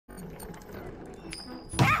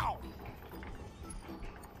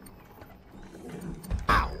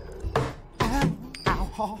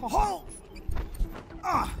Hold!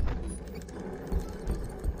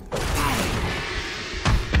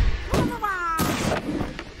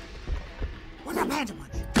 What's a panda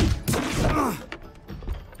punch?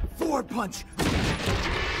 Forward punch.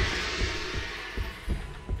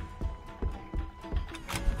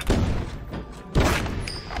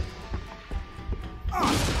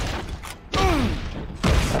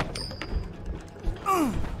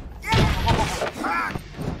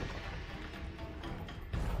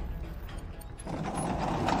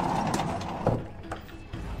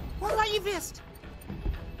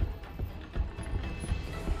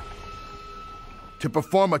 To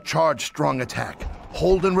perform a charged strong attack,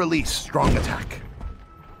 hold and release strong attack.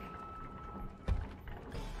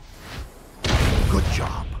 Good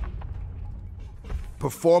job.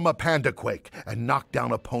 Perform a panda quake and knock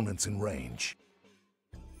down opponents in range.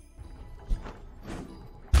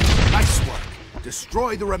 Nice work.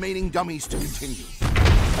 Destroy the remaining dummies to continue.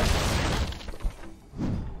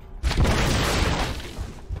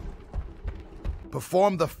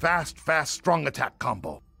 Perform the fast, strong attack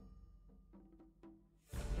combo.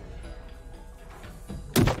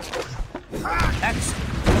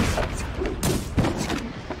 Excellent.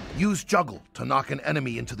 Use juggle to knock an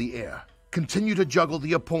enemy into the air. Continue to juggle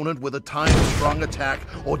the opponent with a timed strong attack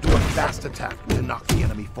or do a fast attack to knock the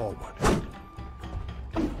enemy forward.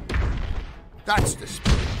 That's the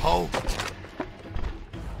spirit, Ho.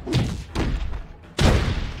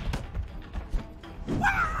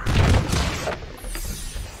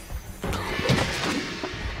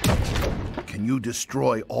 Can you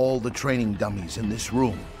destroy all the training dummies in this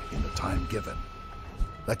room in the time given?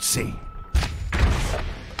 Let's see.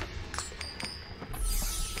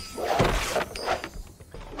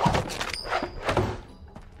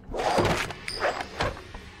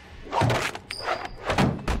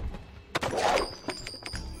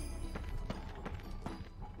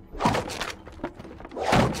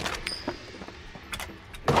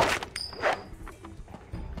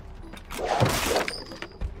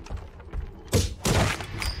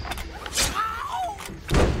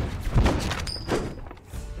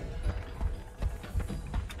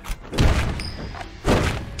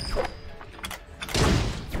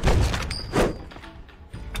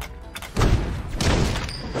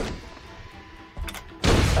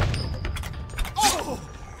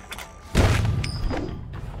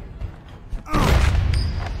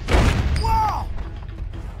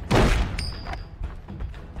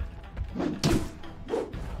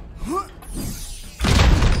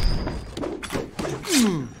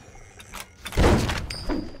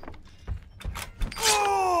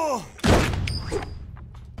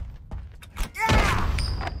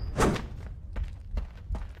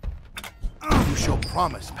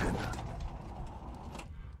 Promise, Panda.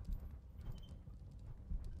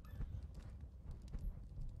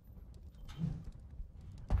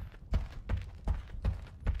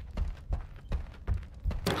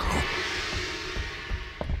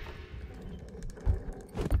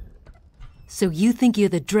 So you think you're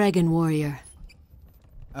the Dragon Warrior?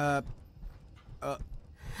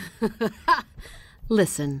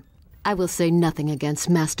 Listen, I will say nothing against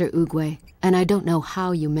Master Oogway, and I don't know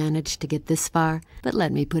how you managed to get this far, but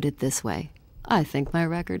let me put it this way. I think my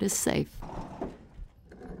record is safe.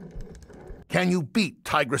 Can you beat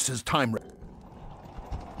Tigress's time record?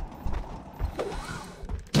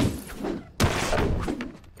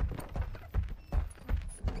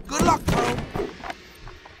 Good luck, Pro.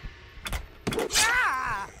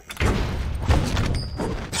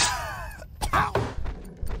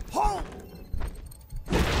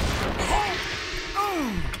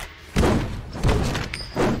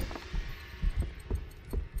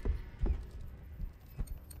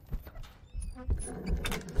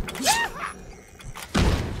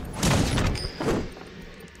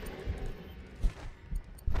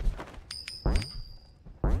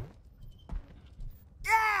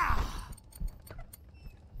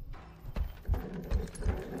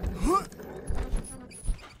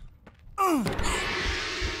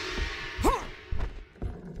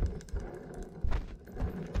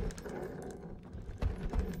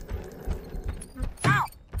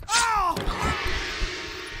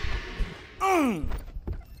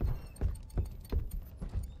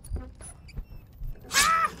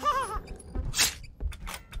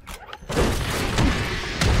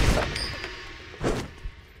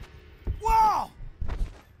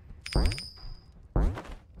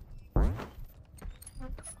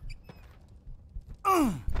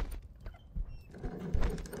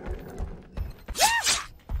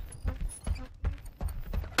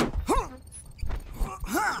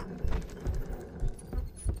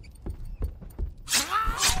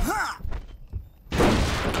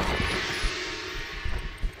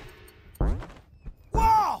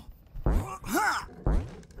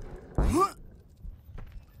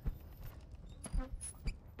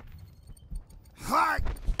 Hi.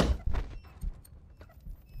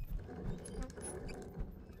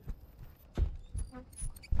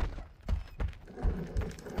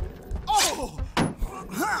 Oh!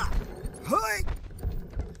 Ha! Hi!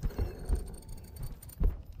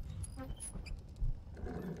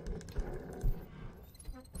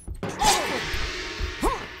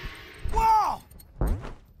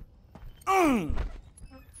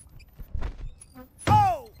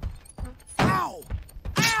 Oh! Ow!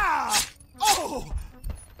 Ah! Oh!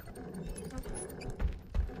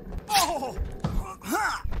 Oh!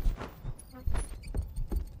 Ha!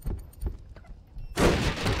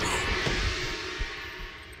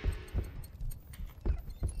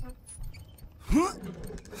 Huh?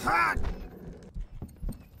 Ha!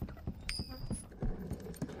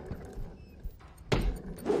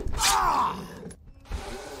 Ah!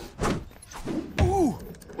 Ooh!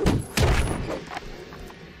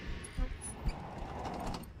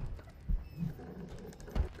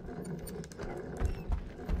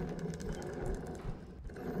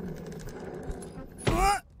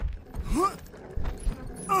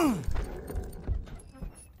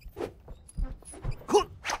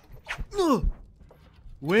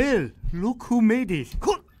 Well, look who made it.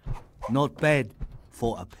 Not bad.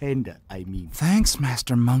 For a panda, I mean. Thanks,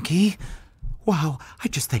 Master Monkey. Wow, I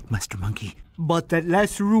just thank Master Monkey. But that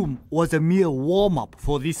last room was a mere warm-up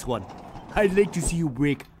for this one. I'd like to see you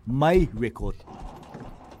break my record.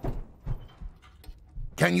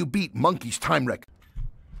 Can you beat Monkey's time record?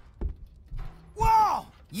 Whoa!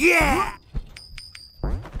 Yeah!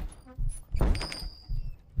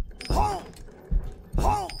 Hold!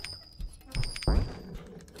 Hold!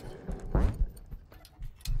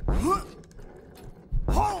 Huh?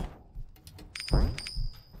 Hold!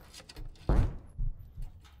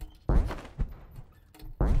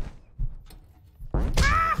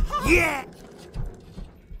 Yeah!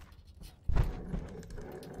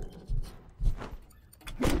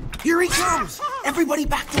 Here he comes! Everybody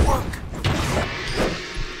back to work!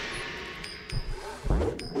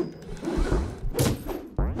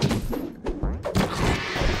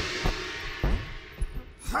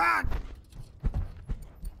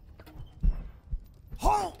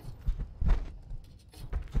 Hold!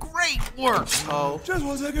 Great work, Poe! Just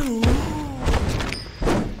 1 second.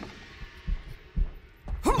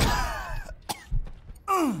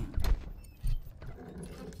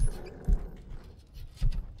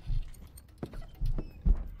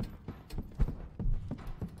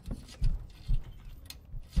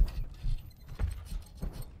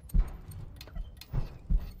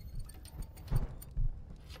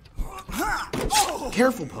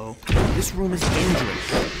 Careful, Poe. This room is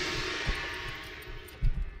dangerous.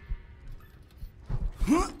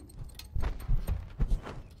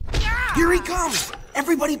 Here he comes!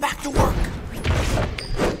 Everybody back to work!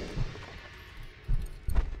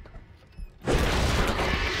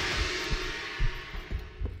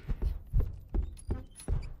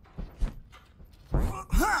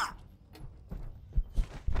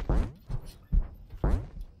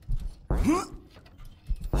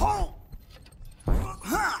 Hold!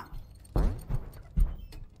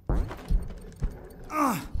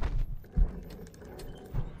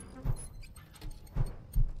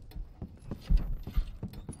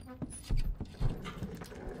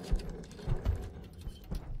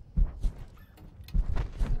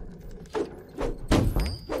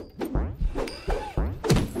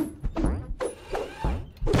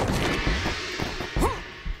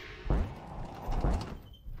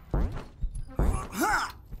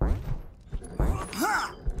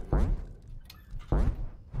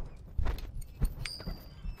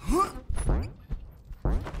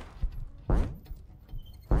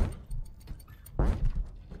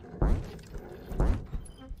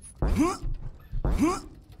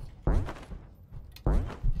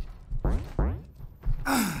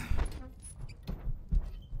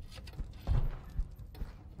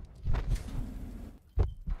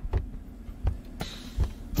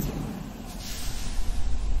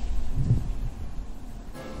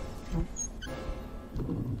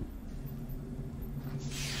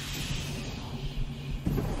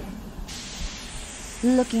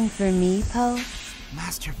 Looking for me, Poe?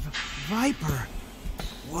 Master Viper.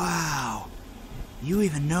 Wow. You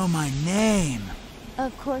even know my name.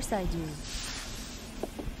 Of course I do.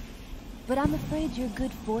 But I'm afraid your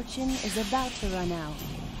good fortune is about to run out.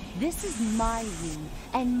 This is my room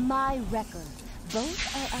and my record.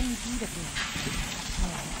 Both are unbeatable.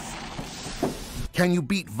 Can you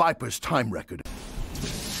beat Viper's time record?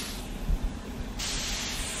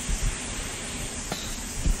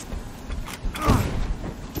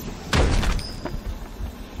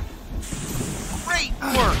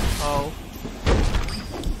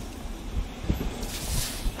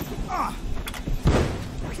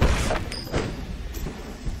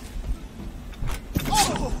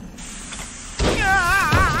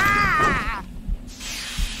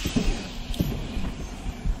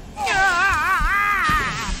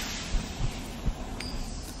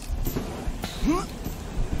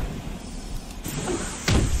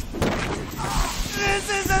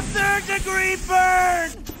 Fury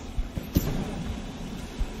burn!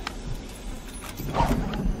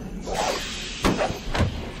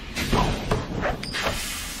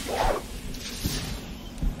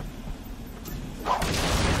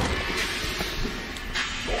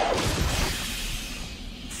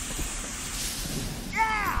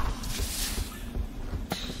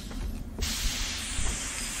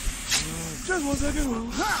 Just 1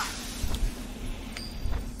 second. Ha!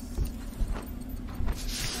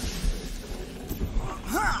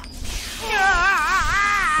 Ha!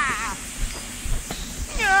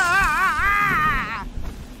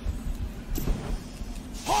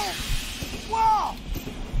 Hold! Whoa!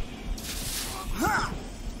 Ha!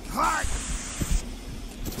 Hard!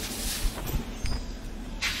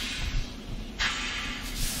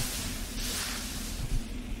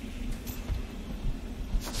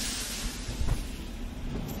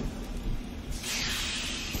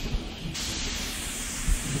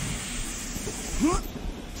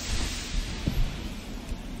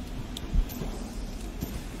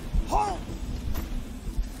 Hold!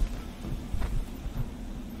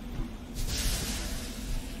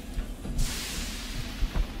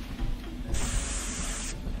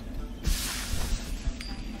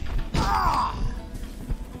 Ah!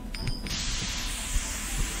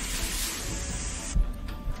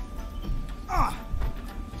 Ah!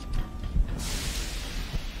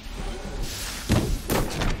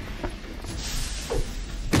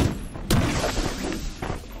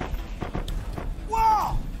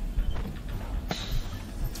 Whoa!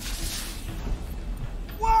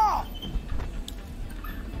 Whoa!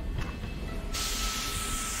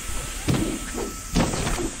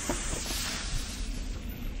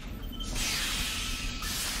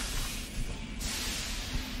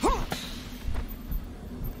 Huh!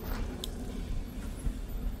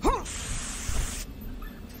 Huh!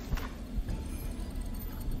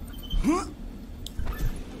 Huh?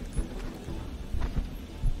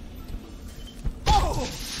 Oh!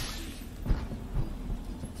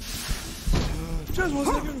 Just 1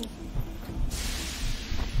 second.